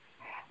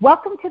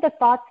Welcome to the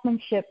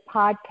Thoughtsmanship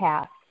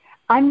Podcast.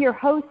 I'm your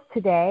host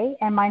today,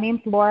 and my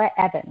name's Laura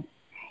Evans.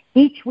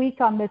 Each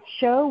week on this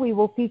show, we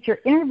will feature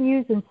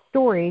interviews and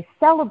stories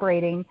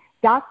celebrating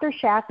Dr.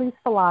 Shaklee's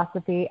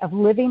philosophy of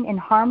living in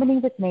harmony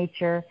with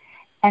nature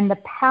and the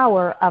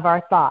power of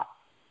our thoughts.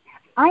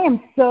 I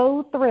am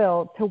so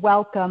thrilled to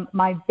welcome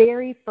my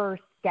very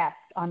first guest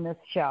on this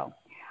show.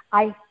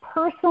 I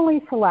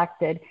personally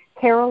selected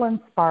Carolyn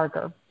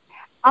Sparger.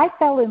 I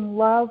fell in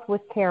love with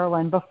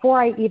Carolyn before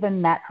I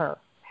even met her.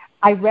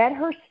 I read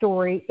her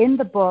story in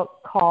the book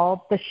called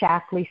The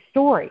Shaklee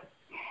Story.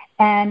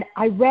 And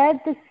I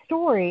read the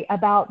story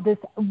about this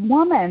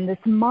woman, this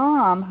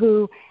mom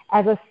who,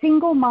 as a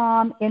single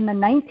mom in the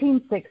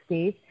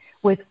 1960s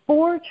with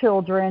 4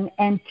 children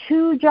and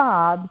 2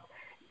 jobs,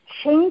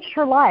 changed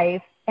her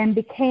life and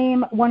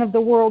became one of the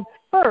world's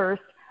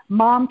first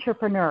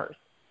momtrepreneurs.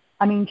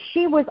 I mean,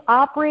 she was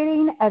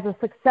operating as a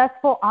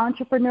successful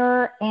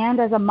entrepreneur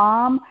and as a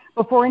mom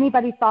before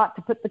anybody thought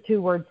to put the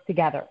 2 words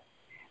together.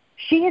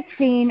 She has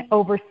seen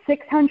over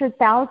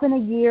 $600,000 a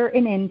year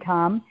in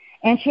income,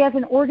 and she has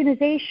an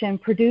organization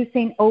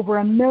producing over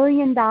 $1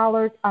 million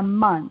a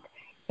month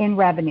in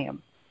revenue.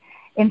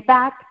 In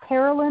fact,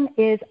 Carolyn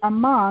is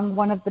among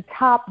one of the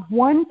top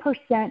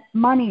 1%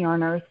 money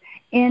earners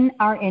in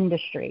our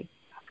industry.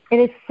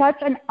 It is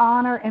such an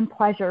honor and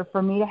pleasure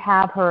for me to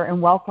have her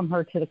and welcome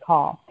her to the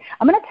call.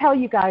 I'm going to tell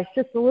you guys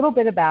just a little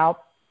bit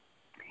about,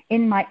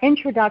 in my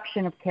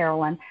introduction of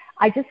Carolyn,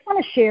 I just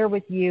want to share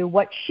with you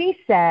what she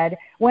said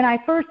when I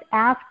first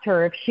asked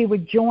her if she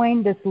would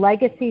join this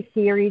legacy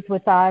series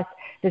with us,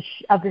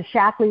 of the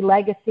Shaklee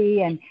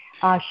legacy, and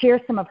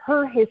share some of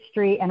her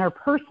history and her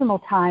personal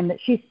time that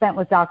she spent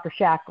with Dr.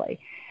 Shaklee.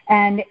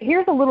 And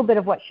here's a little bit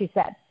of what she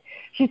said.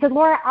 She said,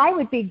 Laura, I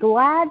would be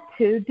glad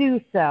to do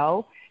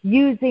so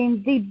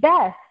using the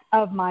best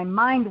of my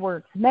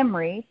MindWorks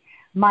memory,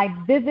 my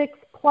Vivix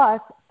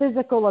Plus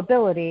physical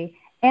ability,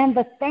 and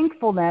the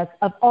thankfulness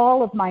of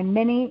all of my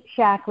many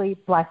Shaklee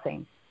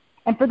blessings.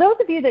 And for those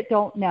of you that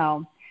don't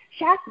know,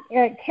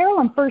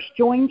 Carolyn first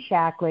joined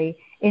Shaklee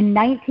in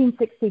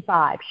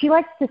 1965. She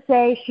likes to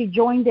say she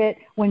joined it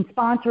when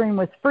sponsoring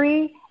was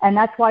free, and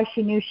that's why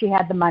she knew she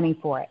had the money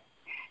for it.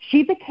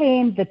 She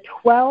became the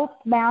 12th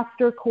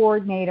master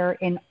coordinator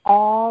in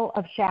all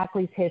of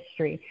Shaklee's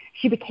history.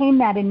 She became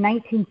that in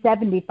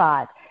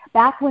 1975.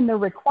 Back when the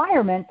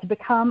requirement to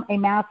become a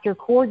master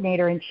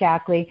coordinator in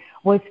Shaklee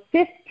was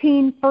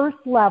 15 first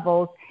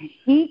levels,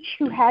 each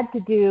who had to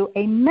do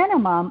a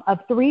minimum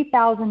of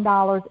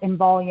 $3,000 in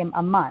volume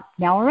a month.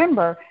 Now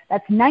remember,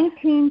 that's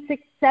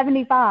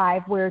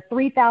 1975, where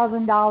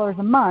 $3,000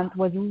 a month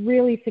was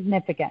really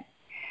significant.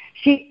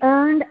 She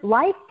earned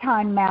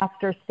lifetime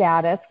master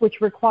status,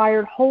 which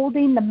required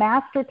holding the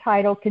master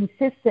title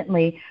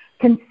consistently,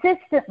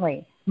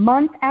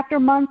 month after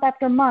month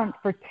after month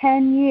for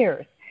 10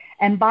 years.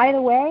 And by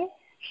the way,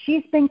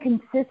 she's been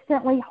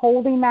consistently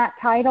holding that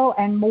title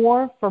and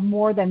more for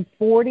more than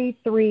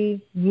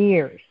 43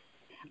 years.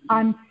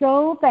 I'm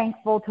so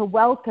thankful to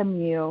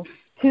welcome you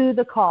to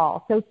the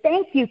call. So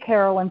thank you,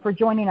 Carolyn, for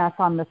joining us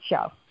on this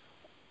show.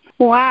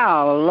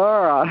 Wow,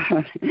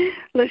 Laura,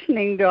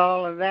 listening to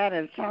all of that,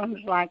 it sounds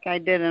like I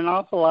did an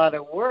awful lot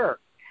of work.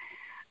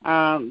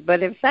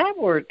 But if that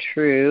were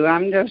true,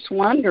 I'm just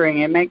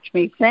wondering, it makes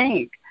me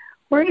think,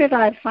 where did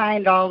I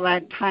find all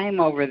that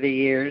time over the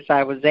years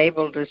I was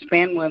able to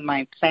spend with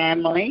my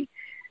family,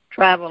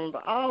 traveled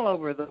all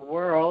over the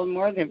world,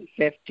 more than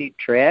 50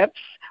 trips,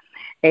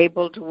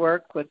 able to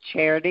work with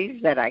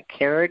charities that I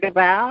cared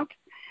about.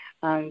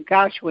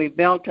 We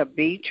built a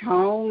beach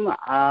home,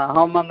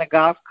 home on the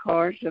golf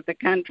course at the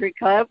country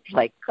club,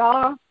 play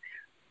golf,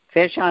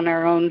 fish on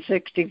our own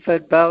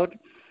 60-foot boat.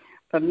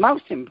 But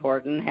most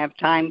important, have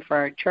time for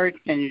our church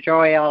and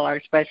enjoy all our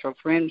special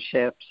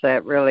friendships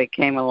that really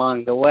came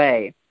along the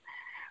way.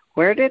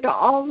 Where did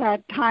all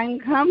that time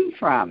come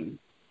from?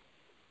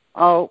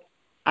 Oh,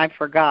 I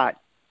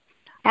forgot.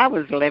 I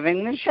was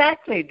living the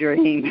Shaklee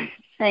dream.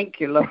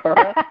 Thank you,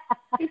 Laura.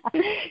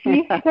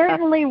 You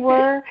certainly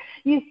were.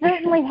 You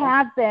certainly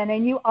have been,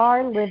 and you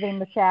are living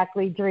the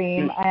Shaklee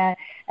dream.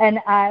 And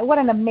what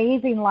an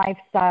amazing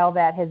lifestyle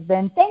that has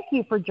been. Thank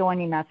you for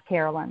joining us,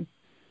 Carolyn.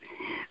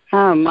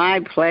 Oh, my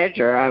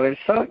pleasure. I was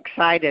so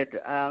excited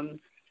and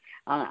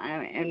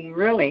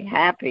really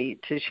happy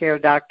to share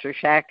Dr.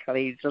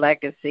 Shaklee's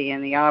legacy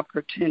and the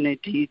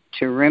opportunity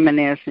to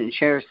reminisce and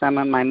share some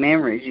of my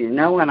memories. You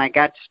know, when I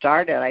got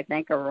started, I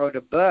think I wrote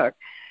a book,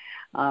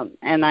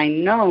 and I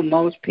know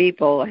most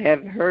people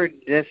have heard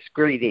this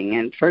greeting,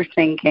 and first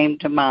thing came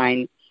to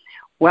mind,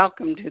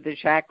 welcome to the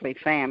Shaklee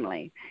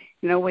family.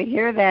 You know, we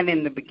hear that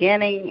in the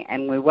beginning,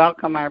 and we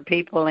welcome our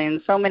people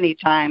in so many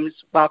times,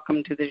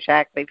 welcome to the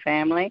Shaklee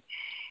family.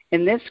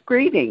 And this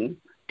greeting,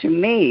 to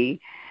me,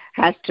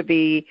 has to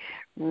be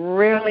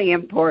really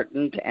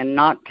important and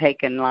not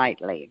taken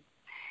lightly.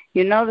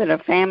 You know that a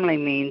family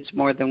means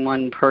more than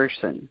one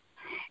person.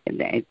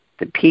 The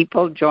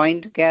people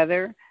join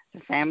together, the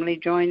family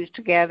joins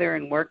together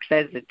and works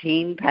as a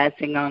team,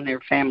 passing on their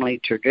family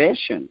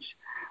traditions.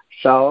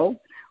 So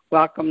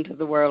welcome to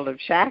the world of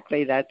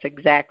Shaklee, that's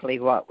exactly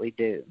what we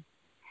do.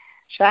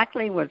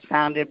 Shaklee was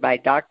founded by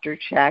Dr.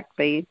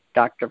 Shaklee,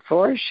 Dr.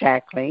 Forrest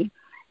Shaklee,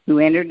 who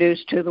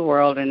introduced to the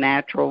world a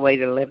natural way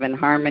to live in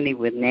harmony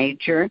with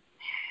nature.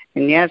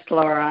 And yes,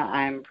 Laura,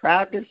 I'm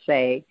proud to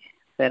say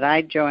that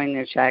I joined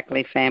the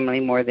Shaklee family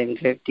more than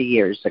 50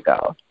 years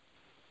ago.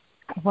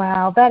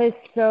 Wow, that is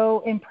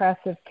so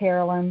impressive,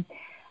 Carolyn.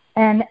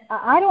 And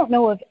I don't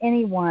know of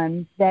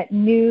anyone that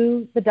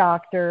knew the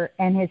doctor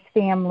and his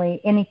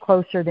family any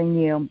closer than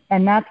you.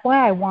 And that's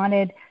why I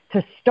wanted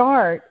to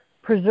start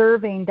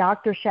preserving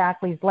Dr.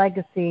 Shaklee's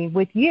legacy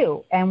with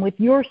you and with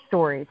your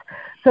stories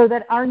so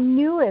that our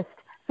newest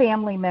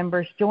family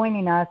members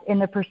joining us in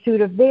the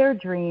pursuit of their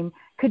dream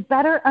could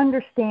better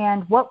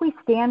understand what we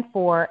stand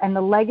for and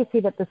the legacy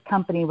that this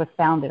company was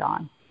founded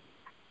on.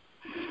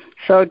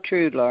 So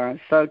true, Laura,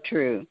 so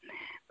true.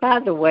 By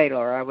the way,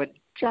 Laura, I would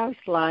just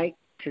like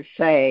to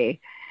say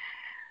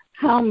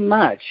how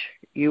much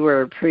you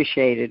were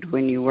appreciated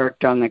when you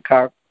worked on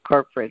the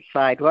corporate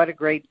side. What a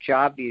great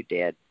job you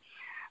did.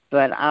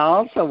 But I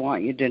also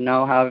want you to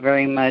know how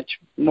very much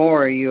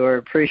more you are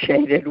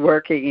appreciated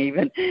working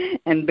even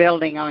and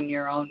building on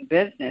your own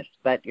business.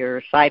 But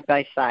you're side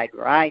by side,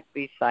 right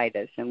beside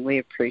us, and we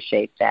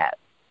appreciate that.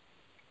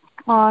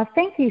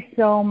 Thank you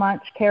so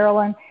much,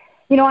 Carolyn.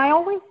 You know, I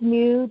always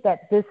knew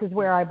that this is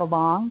where I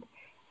belonged,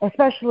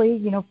 especially,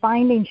 you know,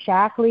 finding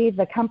Shaklee,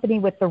 the company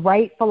with the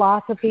right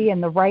philosophy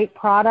and the right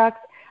products.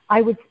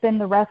 I would spend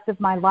the rest of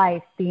my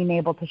life being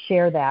able to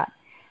share that.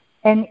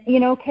 And, you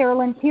know,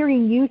 Carolyn,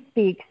 hearing you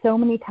speak so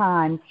many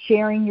times,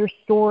 sharing your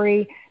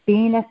story,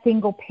 being a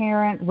single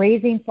parent,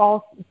 raising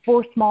 4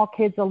 small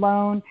kids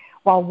alone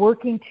while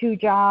working 2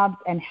 jobs,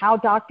 and how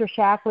Dr.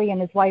 Shaklee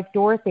and his wife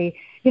Dorothy,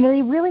 you know,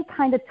 they really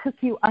kind of took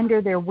you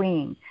under their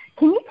wing.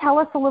 Can you tell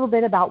us a little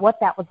bit about what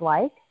that was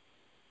like?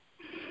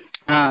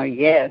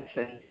 Yes,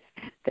 and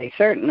they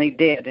certainly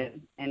did.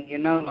 And you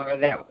know, Laura,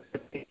 that was a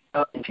big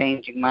help in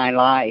changing my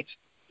life.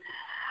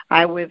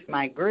 I, with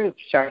my group,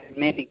 started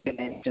many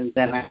conventions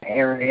in our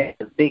area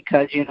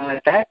because, you know,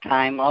 at that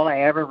time, all I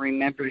ever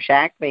remember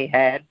Shaklee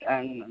had,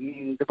 I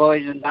mean, the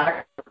boys and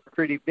I were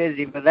pretty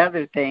busy with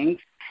other things.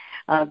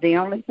 The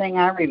only thing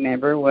I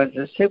remember was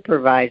a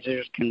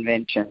supervisors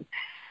convention.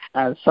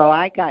 So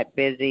I got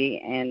busy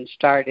and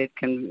started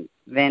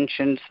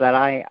conventions that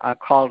I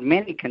called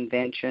mini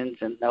conventions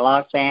in the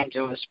Los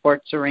Angeles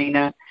Sports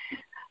Arena.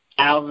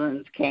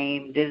 Thousands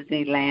came,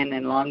 Disneyland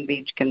and Long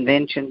Beach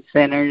Convention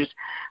Centers.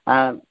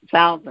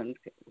 Thousands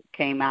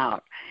came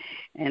out.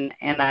 And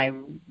I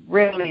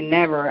really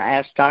never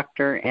asked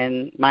Dr.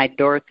 and my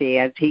Dorothy,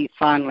 as he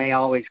fondly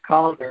always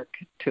called her,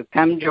 to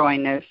come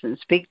join us and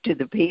speak to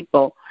the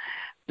people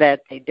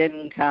that they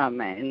didn't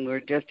come, and we're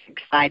just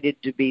excited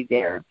to be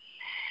there.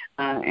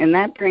 And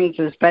that brings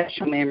a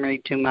special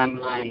memory to my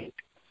mind.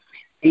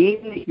 The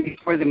evening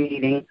before the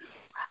meeting,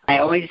 I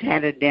always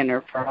had a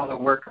dinner for all the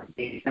worker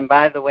bees. And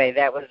by the way,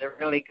 that was a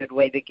really good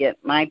way to get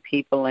my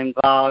people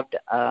involved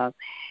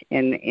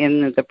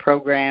in the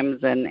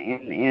programs and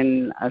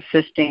in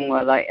assisting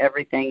with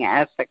everything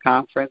at the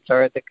conference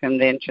or the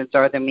conventions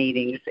or the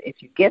meetings.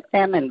 If you get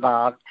them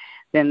involved,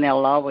 then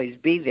they'll always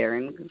be there,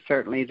 and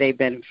certainly they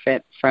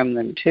benefit from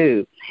them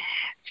too.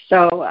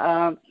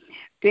 So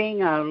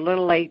being a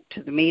little late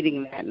to the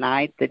meeting that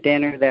night, the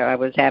dinner that I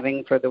was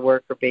having for the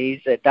worker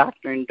bees, that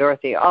Dr. and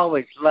Dorothy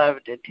always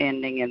loved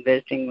attending and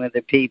visiting with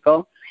the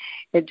people.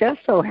 It just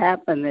so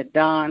happened that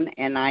Don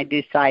and I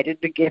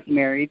decided to get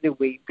married the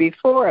week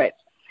before it.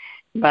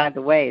 By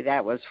the way,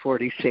 that was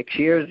 46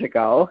 years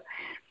ago.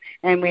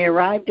 And we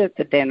arrived at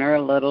the dinner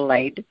a little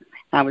late.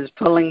 I was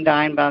pulling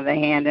Don by the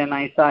hand, and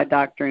I saw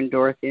Dr. and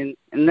Dorothy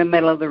in the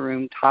middle of the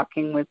room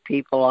talking with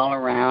people all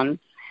around.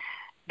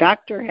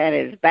 Doctor had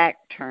his back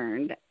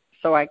turned,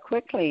 so I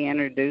quickly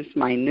introduced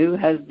my new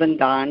husband,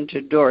 Don,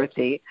 to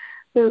Dorothy,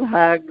 who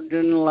hugged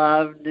and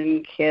loved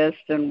and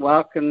kissed and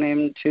welcomed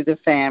him to the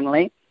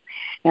family.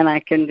 And I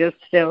can just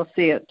still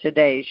see it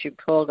today. She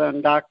pulled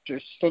on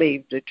Doctor's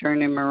sleeve to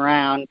turn him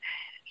around,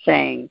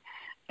 saying,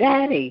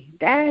 "Daddy,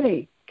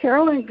 Daddy,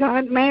 Carolyn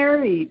got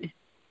married."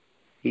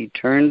 He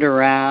turned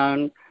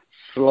around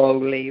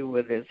slowly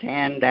with his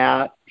hand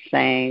out,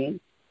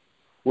 saying,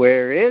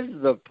 "Where is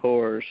the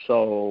poor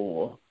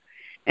soul?"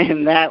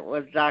 And that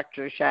was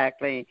Dr.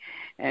 Shaklee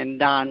and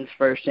Don's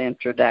first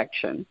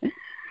introduction.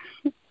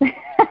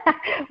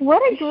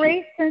 What a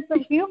great sense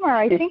of humor.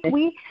 I think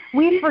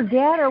we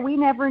forget, or we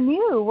never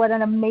knew what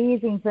an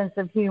amazing sense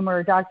of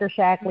humor Dr.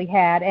 Shaklee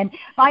had. And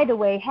by the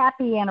way,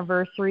 happy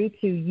anniversary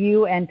to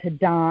you and to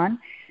Don.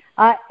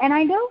 And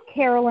I know,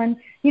 Carolyn,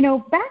 you know,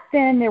 back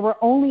then there were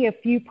only a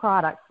few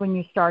products when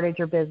you started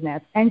your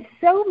business. And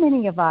so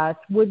many of us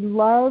would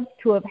love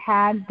to have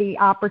had the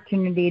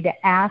opportunity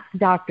to ask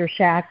Dr.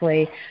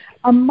 Shaklee,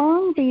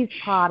 among the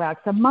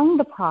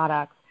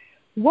products,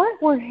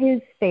 what were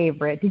his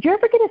favorite? Did you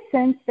ever get a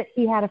sense that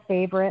he had a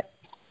favorite?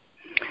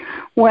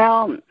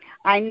 Well,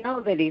 I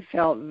know that he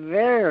felt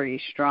very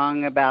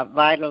strong about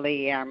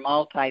Vitally, our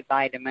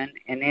multivitamin,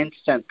 and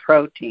instant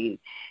protein.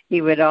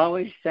 He would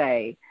always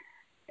say,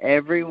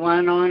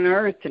 Everyone on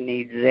earth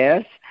needs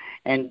this,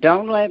 and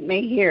don't let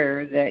me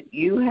hear that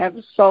you have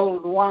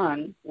sold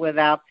one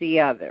without the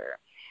other.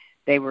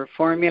 They were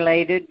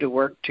formulated to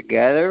work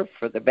together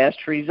for the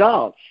best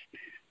results.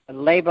 The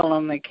label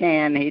on the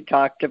can he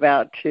talked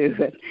about, too,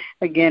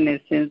 again,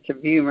 his sense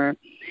of humor.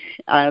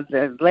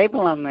 The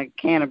label on the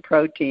can of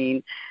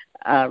protein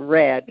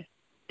read,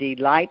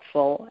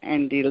 delightful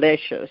and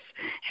delicious.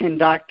 And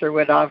Doctor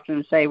would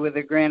often say with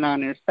a grin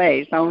on his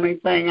face, only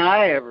thing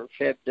I ever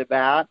fibbed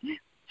about.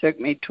 Took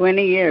me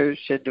 20 years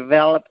to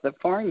develop the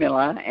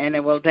formula, and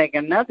it will take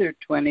another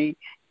 20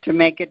 to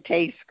make it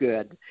taste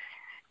good.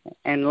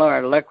 And,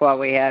 Laura, look what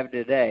we have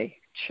today.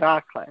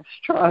 Chocolate,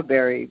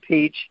 strawberry,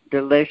 peach,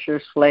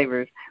 delicious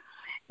flavors.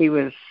 He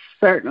was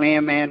certainly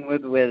a man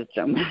with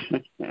wisdom.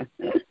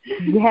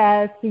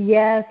 Yes,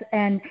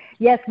 and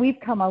yes, we've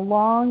come a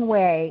long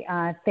way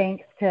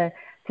thanks to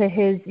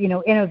his,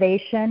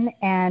 innovation.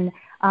 And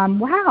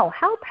wow,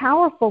 how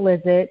powerful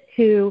is it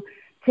to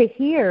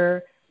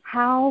hear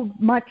how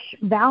much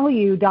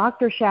value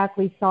Dr.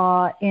 Shaklee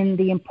saw in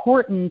the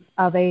importance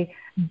of a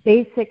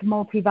basic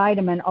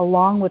multivitamin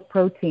along with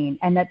protein,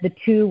 and that the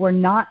two were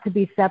not to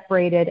be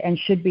separated and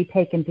should be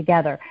taken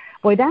together.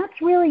 Boy, that's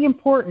really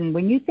important.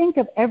 When you think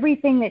of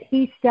everything that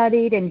he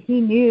studied and he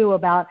knew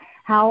about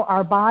how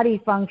our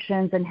body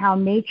functions and how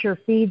nature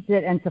feeds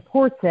it and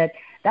supports it,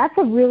 that's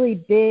a really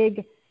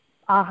big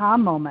aha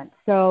moment.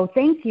 So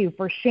thank you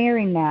for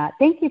sharing that.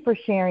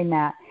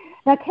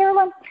 Now,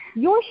 Carolyn,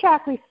 your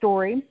Shaklee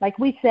story, like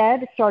we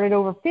said, started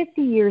over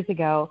 50 years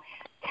ago.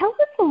 Tell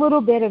us a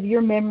little bit of your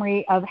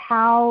memory of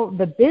how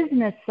the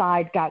business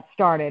side got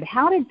started.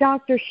 How did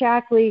Dr.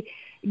 Shaklee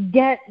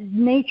get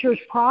nature's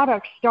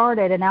products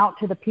started and out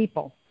to the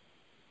people?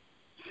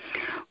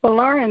 Well,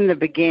 Laura, in the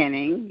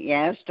beginning,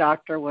 yes,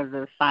 Doctor was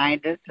a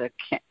scientist,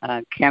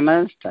 a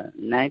chemist, a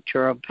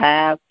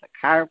naturopath,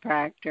 a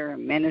chiropractor, a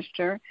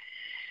minister,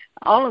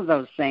 all of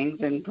those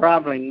things, and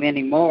probably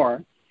many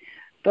more.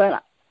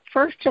 But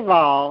first of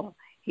all,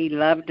 he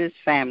loved his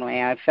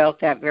family. I felt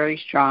that very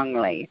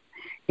strongly.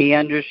 He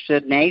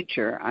understood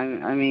nature.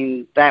 I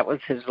mean, that was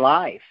his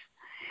life.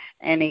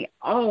 And he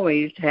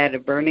always had a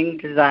burning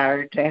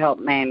desire to help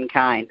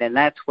mankind, and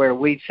that's where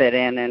we fit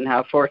in and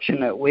how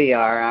fortunate we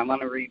are. I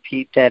want to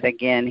repeat that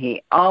again.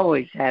 He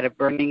always had a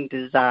burning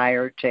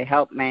desire to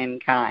help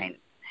mankind.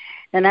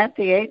 And at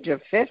the age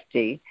of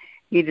 50,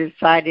 he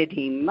decided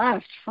he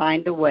must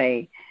find a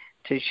way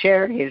to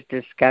share his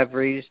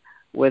discoveries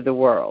with the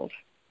world.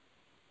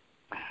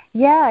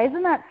 Yeah,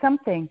 isn't that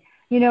something?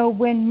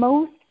 When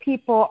most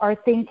people are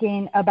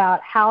thinking about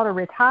how to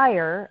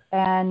retire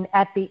and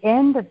at the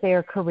end of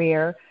their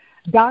career,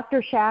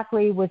 Dr.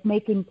 Shaklee was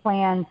making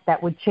plans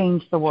that would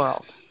change the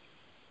world.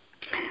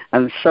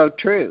 So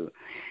true.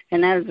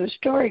 And as the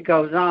story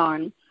goes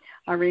on,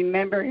 I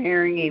remember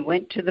hearing he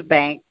went to the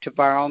bank to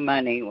borrow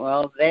money.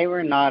 Well, they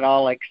were not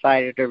all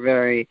excited or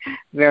very,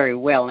 very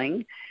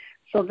willing.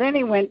 So then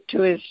he went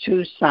to his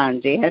two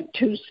sons. He had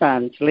two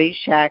sons, Lee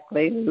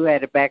Shaklee, who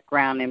had a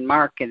background in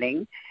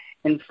marketing,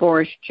 and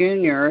Forrest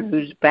Jr.,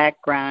 whose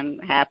background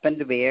happened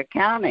to be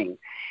accounting.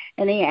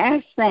 And he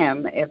asked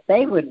them if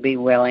they would be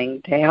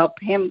willing to help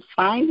him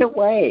find a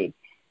way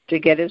to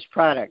get his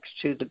products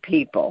to the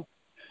people.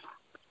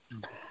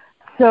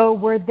 So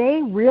were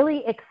they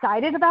really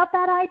excited about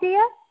that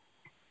idea?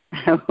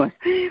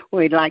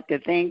 We'd like to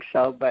think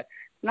so, but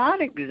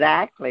not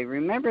exactly.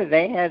 Remember,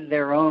 they had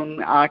their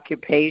own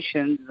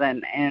occupations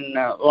and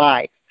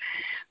life.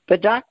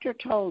 But Doctor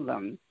told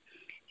them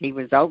he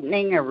was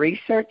opening a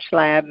research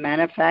lab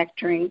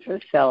manufacturing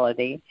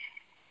facility,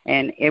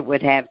 and it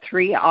would have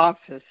 3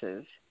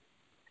 offices.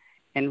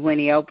 And when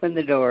he opened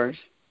the doors,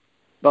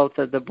 both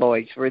of the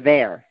boys were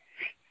there.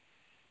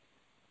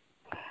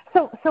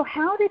 So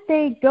how did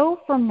they go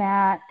from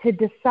that to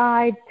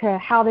decide to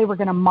how they were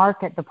going to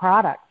market the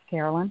products,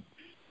 Carolyn?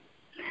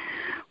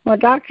 Well,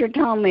 Doctor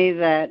told me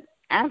that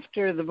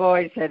after the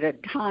boys had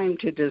time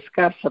to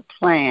discuss a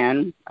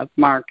plan of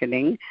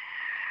marketing,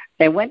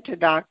 they went to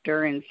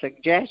Doctor and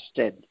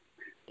suggested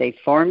they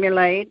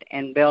formulate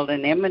and build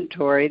an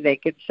inventory they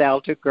could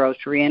sell to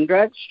grocery and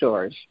drug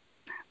stores.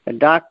 The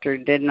Doctor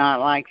did not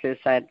like this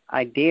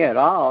idea at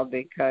all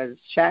because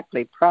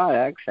Shaklee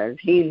products, as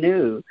he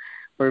knew,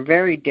 were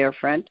very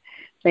different.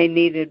 They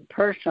needed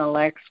personal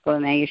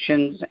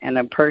explanations and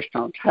a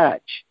personal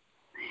touch.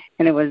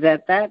 And it was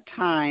at that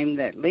time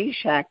that Lee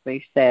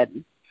Shaklee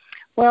said,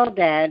 well,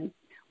 Dad,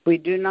 we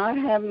do not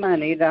have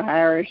money to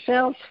hire a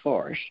sales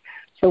force,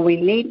 so we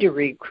need to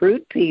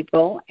recruit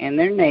people and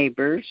their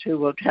neighbors who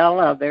will tell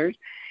others,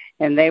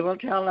 and they will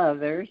tell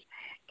others,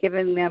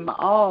 giving them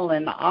all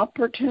an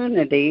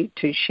opportunity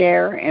to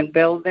share and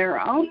build their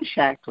own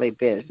Shaklee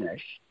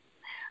business.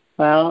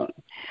 Well,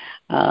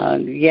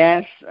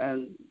 yes,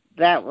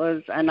 that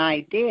was an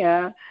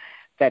idea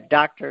that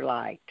Doctor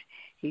liked.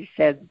 He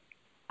said,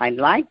 I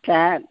like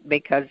that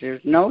because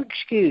there's no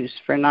excuse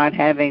for not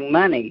having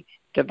money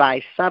to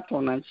buy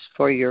supplements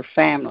for your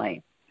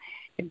family.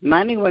 If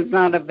money was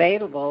not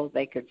available,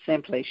 they could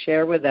simply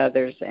share with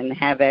others and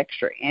have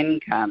extra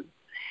income.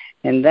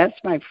 And that's,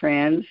 my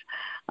friends,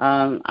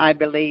 I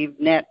believe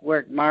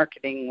network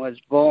marketing was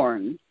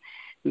born.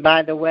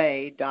 By the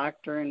way,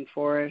 Dr. and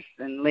Forrest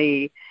and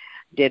Lee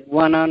did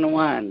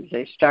one-on-ones.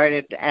 They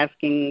started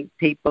asking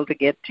people to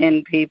get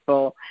 10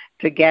 people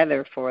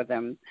together for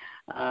them.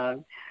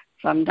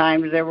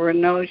 Sometimes there were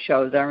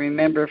no-shows. I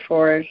remember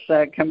Forrest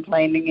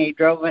complaining he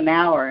drove an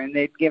hour and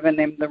they'd given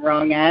him the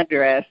wrong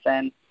address,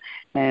 and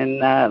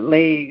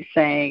Lee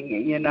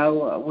saying,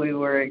 we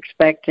were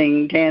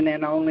expecting 10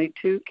 and only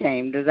 2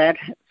 came. Does that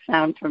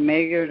sound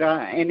familiar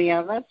to any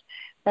of us?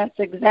 That's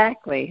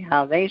exactly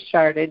how they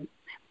started,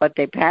 what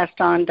they passed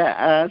on to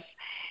us.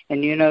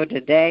 And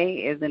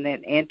today, isn't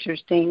it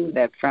interesting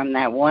that from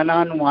that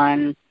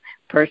one-on-one,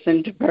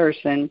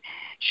 person-to-person,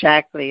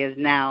 Shaklee is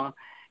now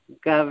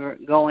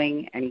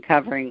going and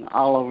covering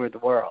all over the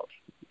world.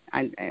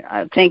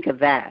 I think of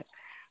that.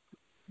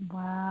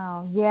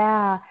 Wow.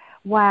 Yeah.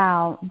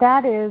 Wow.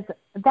 That is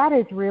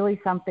really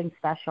something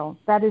special.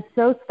 That is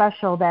so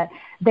special that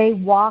they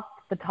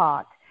walked the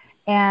talk,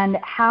 and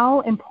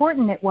how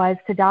important it was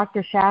to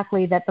Dr.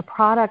 Shaklee that the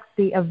products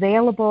be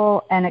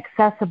available and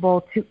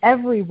accessible to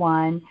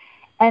everyone,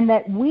 and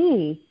that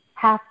we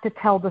have to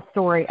tell the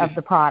story of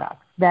the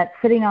products, that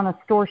sitting on a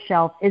store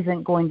shelf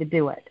isn't going to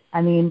do it.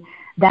 I mean,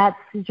 that's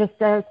just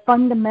a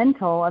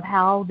fundamental of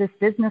how this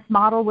business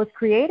model was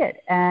created,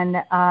 and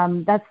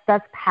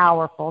that's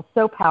powerful,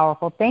 so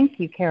powerful. Thank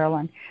you,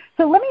 Carolyn.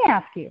 So let me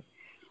ask you,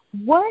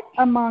 what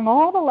among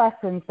all the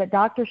lessons that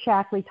Dr.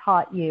 Shaklee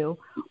taught you,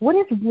 what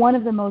is one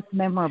of the most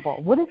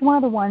memorable? What is one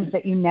of the ones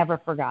that you never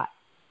forgot?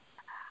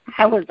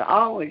 I was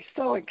always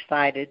so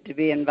excited to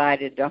be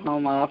invited to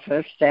home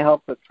office to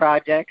help with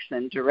projects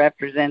and to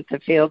represent the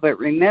field. But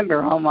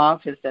remember, home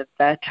office at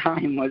that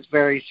time was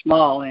very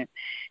small and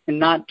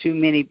not too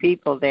many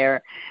people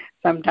there.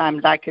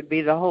 Sometimes I could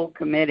be the whole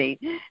committee,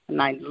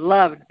 and I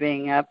loved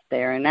being up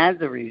there. And as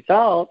a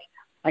result,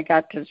 I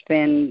got to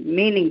spend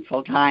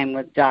meaningful time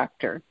with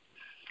Doctor.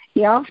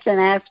 He often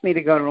asked me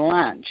to go to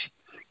lunch.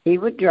 He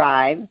would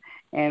drive,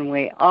 and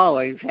we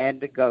always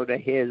had to go to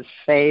his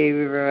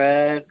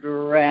favorite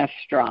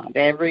restaurant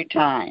every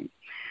time.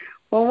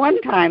 Well, one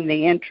time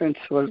the entrance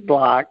was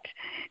blocked,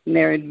 and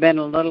there had been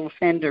a little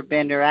fender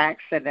bender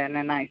accident,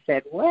 and I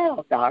said,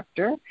 well,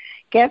 Doctor,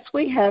 guess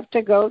we have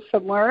to go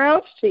somewhere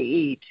else to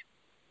eat.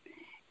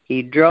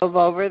 He drove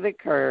over the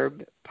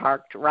curb,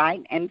 parked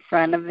right in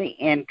front of the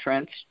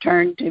entrance,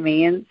 turned to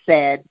me and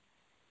said,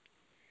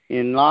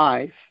 in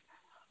life,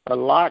 a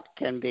lot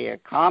can be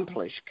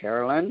accomplished,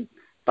 Carolyn,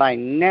 by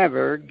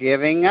never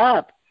giving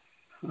up.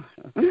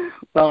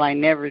 Well, I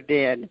never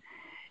did.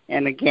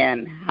 And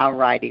again, how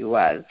right he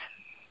was.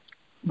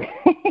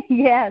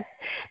 Yes,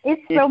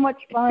 it's so much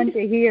fun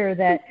to hear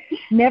that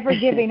never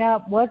giving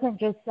up wasn't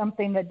just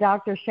something that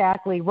Dr.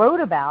 Shaklee wrote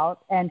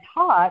about and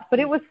taught, but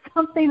it was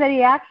something that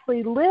he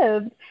actually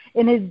lived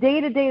in his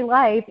day-to-day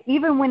life,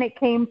 even when it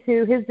came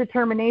to his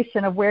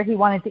determination of where he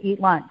wanted to eat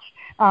lunch.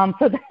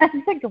 So that's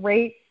a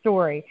great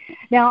story.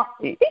 Now,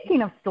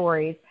 speaking of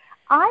stories,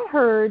 I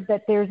heard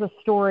that there's a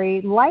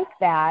story like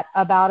that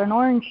about an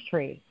orange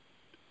tree.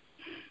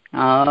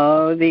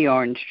 Oh, the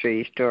orange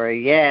tree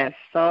story. Yes,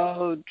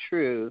 so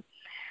true.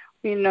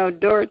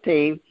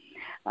 Dorothy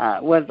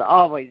was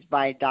always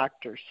by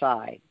Doctor's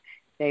side.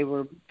 They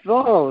were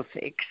both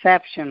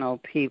exceptional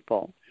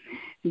people.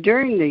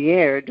 During the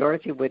year,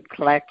 Dorothy would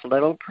collect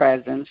little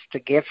presents to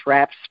gift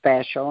wrap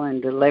special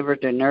and deliver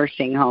to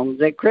nursing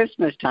homes at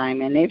Christmas time.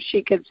 And if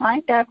she could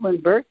find out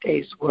when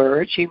birthdays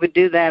were, she would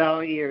do that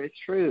all year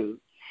through.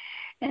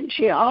 And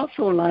she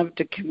also loved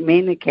to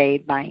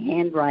communicate by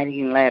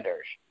handwriting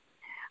letters.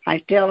 I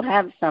still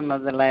have some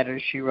of the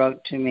letters she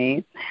wrote to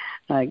me.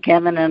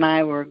 Kevin and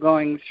I were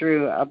going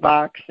through a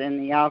box in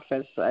the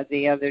office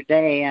the other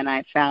day, and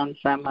I found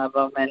some of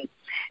them,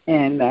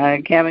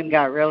 and Kevin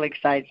got really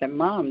excited and said,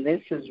 Mom,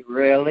 this is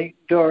really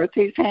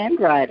Dorothy's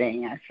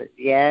handwriting. I said,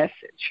 yes,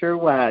 it sure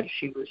was.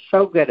 She was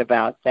so good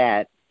about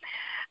that.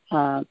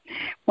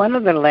 One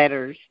of the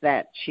letters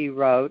that she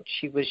wrote,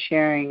 she was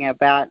sharing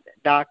about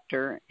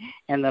Doctor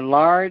and the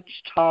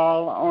large,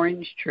 tall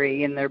orange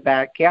tree in their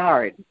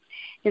backyard.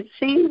 It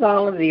seems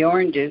all of the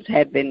oranges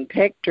had been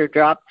picked or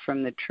dropped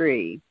from the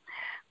tree.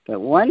 But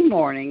one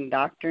morning,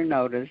 Doctor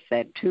noticed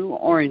that 2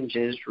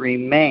 oranges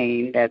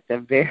remained at the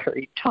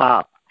very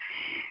top.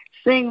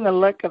 Seeing the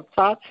look of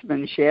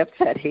thoughtsmanship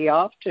that he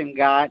often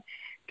got,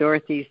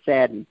 Dorothy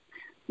said,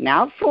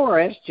 now,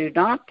 Forrest, do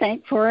not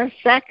think for a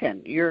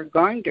second. You're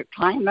going to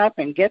climb up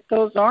and get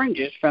those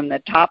oranges from the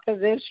top of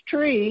this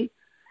tree.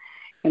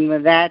 And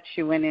with that,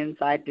 she went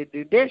inside to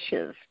do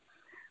dishes.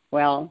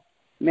 Well,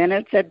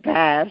 minutes had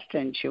passed,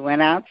 and she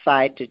went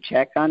outside to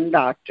check on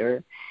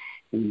Doctor.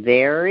 And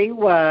there he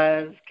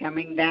was,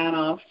 coming down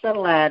off the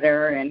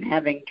ladder, and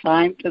having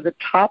climbed to the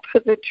top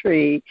of the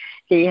tree,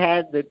 he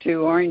had the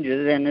 2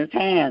 oranges in his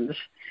hands.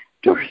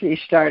 Dorothy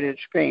started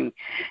screaming,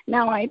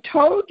 now, I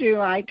told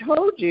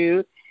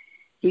you,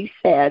 he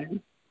said.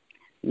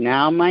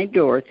 Now, my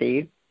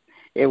Dorothy,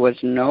 it was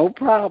no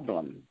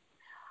problem.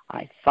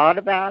 I thought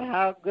about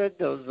how good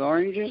those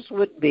oranges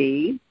would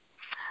be.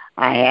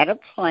 I had a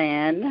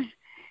plan,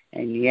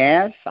 And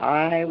yes,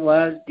 I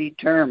was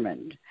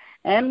determined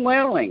and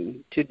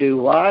willing to do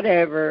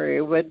whatever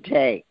it would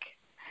take.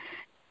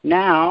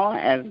 Now,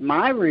 as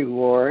my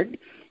reward,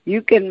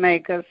 you can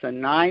make us a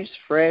nice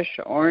fresh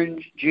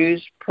orange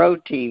juice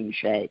protein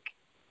shake.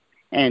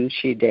 And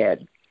she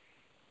did.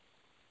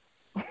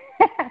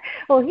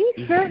 Well, he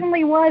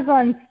certainly was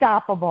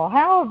unstoppable.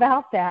 How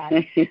about that?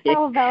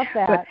 How about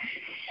that?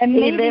 And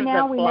maybe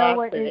now we know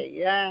what his,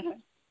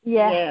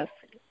 Yes,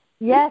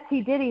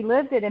 he did. He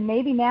lived it. And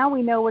maybe now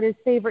we know what his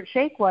favorite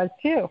shake was,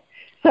 too.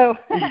 So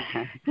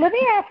let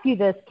me ask you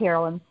this,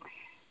 Carolyn.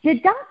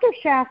 Did Dr.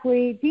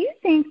 Shaklee, do you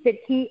think that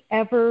he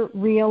ever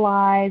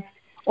realized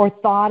or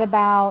thought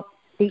about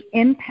the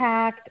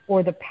impact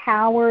or the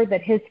power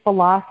that his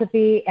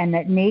philosophy and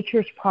that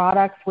nature's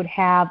products would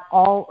have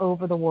all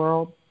over the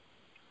world?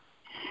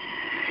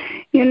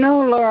 You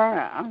know,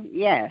 Laura,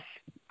 yes,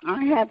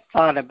 I have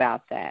thought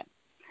about that.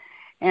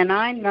 And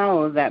I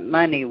know that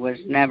money was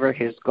never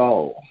his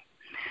goal.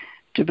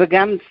 To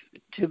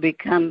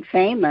become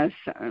famous,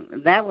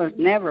 that was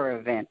never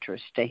of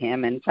interest to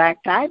him. In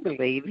fact, I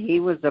believe he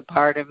was a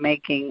part of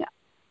making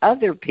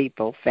other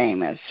people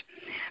famous.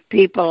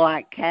 People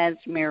like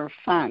Casimir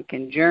Funk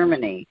in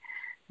Germany,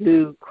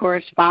 who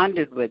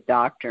corresponded with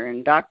Doctor,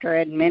 and Doctor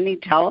had many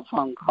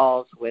telephone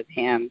calls with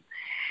him.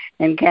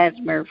 And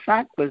Casimir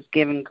Funk was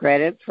given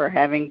credit for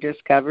having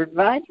discovered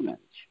vitamins.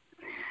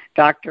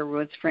 Doctor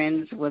was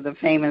friends with the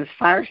famous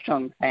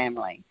Firestone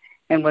family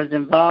and was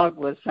involved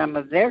with some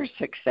of their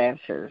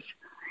successes.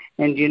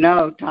 And you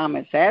know,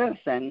 Thomas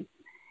Edison,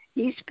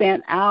 he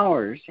spent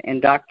hours in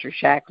Dr.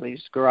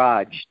 Shaklee's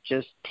garage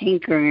just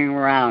tinkering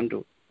around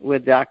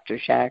with Dr.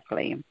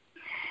 Shaklee.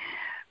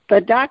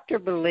 But Doctor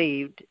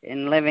believed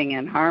in living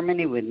in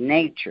harmony with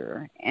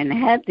nature and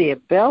had the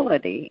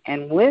ability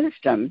and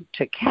wisdom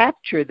to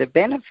capture the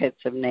benefits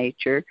of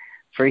nature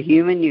for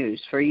human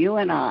use, for you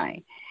and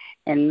I,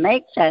 and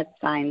make that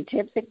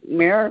scientific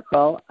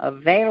miracle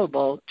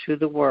available to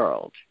the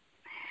world.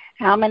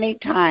 How many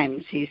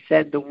times he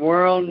said the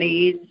world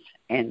needs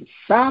and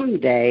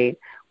someday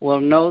will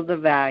know the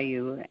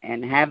value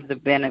and have the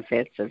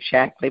benefits of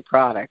Shaklee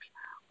products.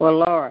 Well,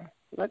 Laura,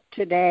 look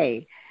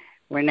today.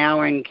 We're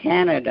now in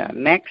Canada,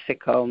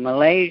 Mexico,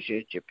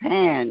 Malaysia,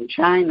 Japan,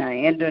 China,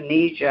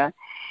 Indonesia,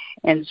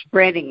 and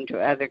spreading to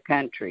other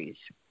countries.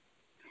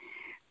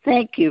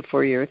 Thank you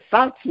for your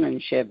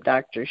thoughtsmanship,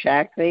 Dr.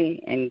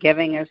 Shaklee, and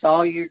giving us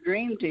all your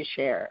dream to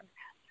share.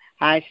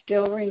 I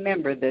still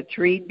remember the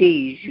 3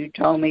 Ds you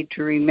told me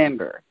to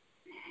remember.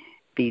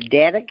 Be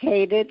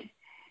dedicated,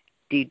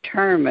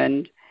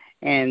 determined,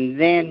 and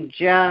then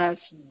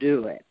just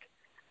do it.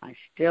 I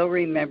still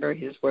remember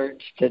his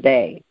words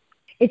today.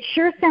 It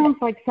sure sounds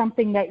like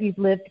something that you've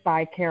lived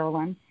by,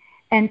 Carolyn.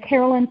 And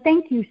Carolyn,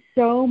 thank you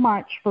so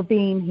much for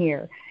being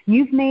here.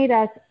 You've made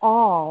us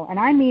all, and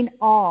I mean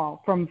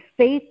all, from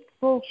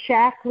faithful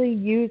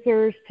Shaklee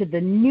users to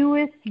the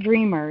newest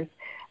dreamers,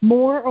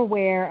 more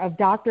aware of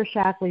Dr.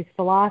 Shaklee's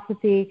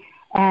philosophy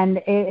and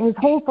his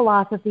whole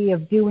philosophy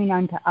of doing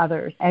unto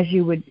others as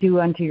you would do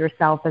unto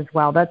yourself as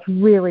well. That's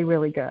really,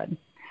 really good.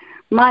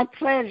 My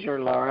pleasure,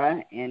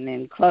 Laura. And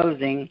in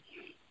closing,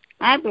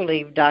 I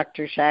believe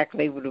Dr.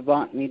 Shaklee would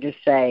want me to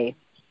say,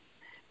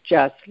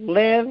 just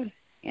live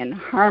in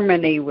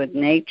harmony with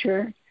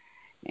nature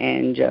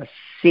and just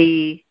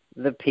see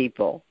the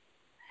people.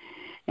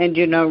 And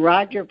you know,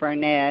 Roger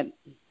Burnett,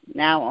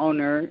 now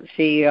owner,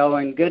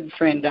 CEO, and good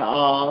friend to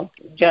all,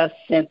 just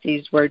sent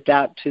these words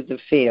out to the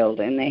field,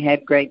 and they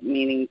had great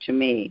meaning to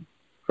me.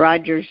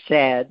 Roger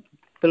said,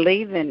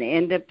 believe in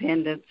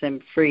independence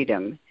and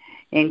freedom,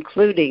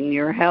 including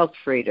your health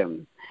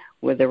freedom,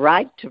 with the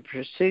right to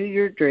pursue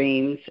your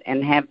dreams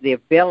and have the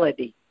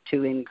ability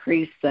to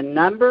increase the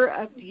number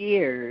of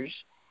years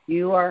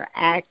you are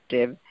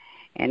active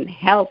and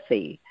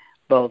healthy,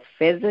 both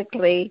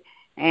physically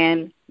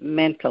and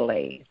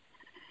mentally.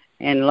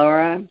 And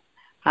Laura,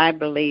 I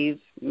believe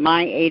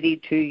my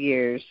 82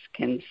 years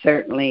can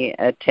certainly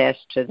attest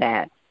to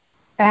that.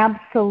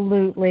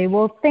 Absolutely.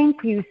 Well,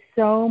 thank you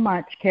so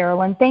much,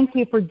 Carolyn. Thank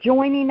you for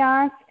joining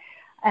us.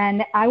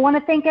 And I want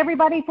to thank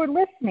everybody for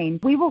listening.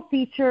 We will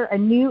feature a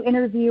new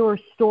interview or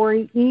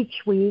story each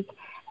week,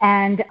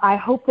 and I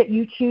hope that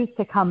you choose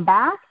to come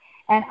back.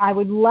 And I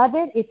would love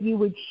it if you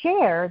would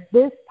share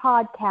this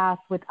podcast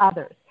with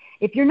others.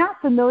 If you're not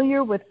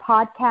familiar with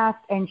podcast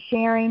and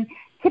sharing,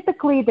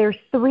 typically there's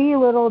 3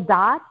 little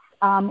dots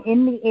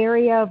in the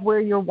area of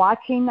where you're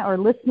watching or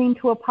listening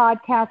to a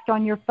podcast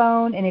on your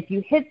phone. And if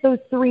you hit those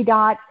 3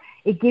 dots,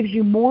 it gives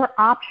you more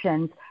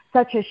options,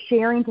 such as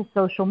sharing to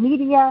social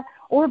media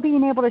or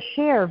being able to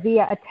share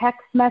via a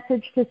text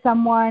message to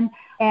someone.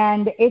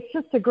 And it's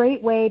just a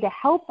great way to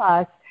help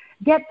us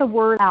get the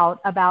word out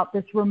about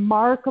this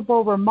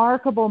remarkable,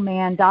 remarkable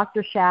man,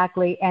 Dr.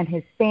 Shaklee, and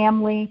his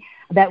family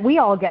that we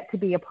all get to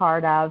be a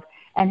part of,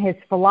 and his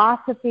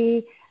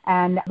philosophy.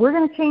 And we're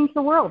going to change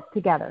the world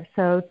together.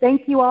 So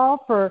thank you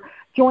all for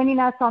joining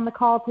us on the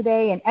call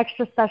today, and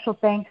extra special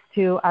thanks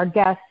to our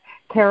guest,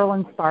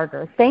 Carolyn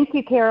Sparger. Thank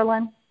you,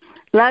 Carolyn.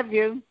 Love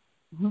you.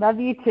 Love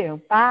you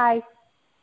too. Bye.